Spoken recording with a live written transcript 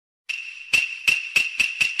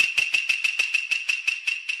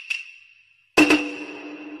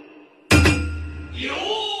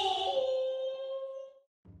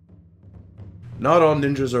Not all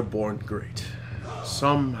ninjas are born great.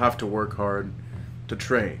 Some have to work hard, to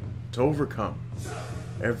train, to overcome,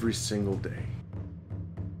 every single day.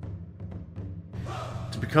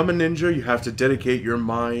 To become a ninja, you have to dedicate your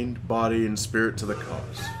mind, body, and spirit to the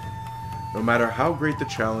cause. No matter how great the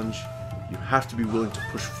challenge, you have to be willing to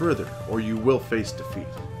push further, or you will face defeat.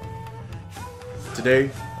 Today,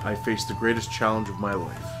 I face the greatest challenge of my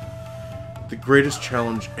life. The greatest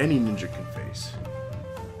challenge any ninja can face.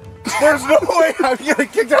 There's no way I'm getting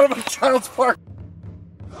kicked out of my child's park!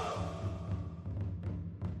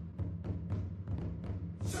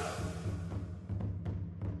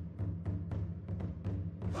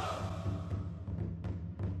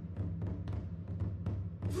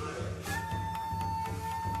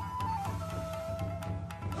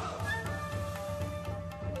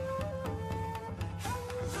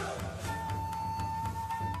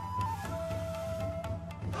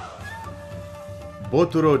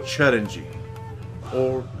 Botoro Challenge,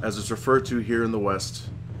 or as it's referred to here in the West,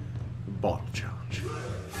 Bottle Challenge.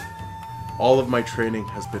 All of my training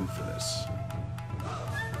has been for this.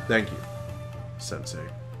 Thank you, Sensei.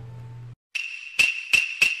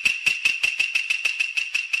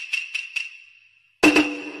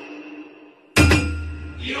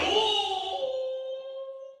 Yo!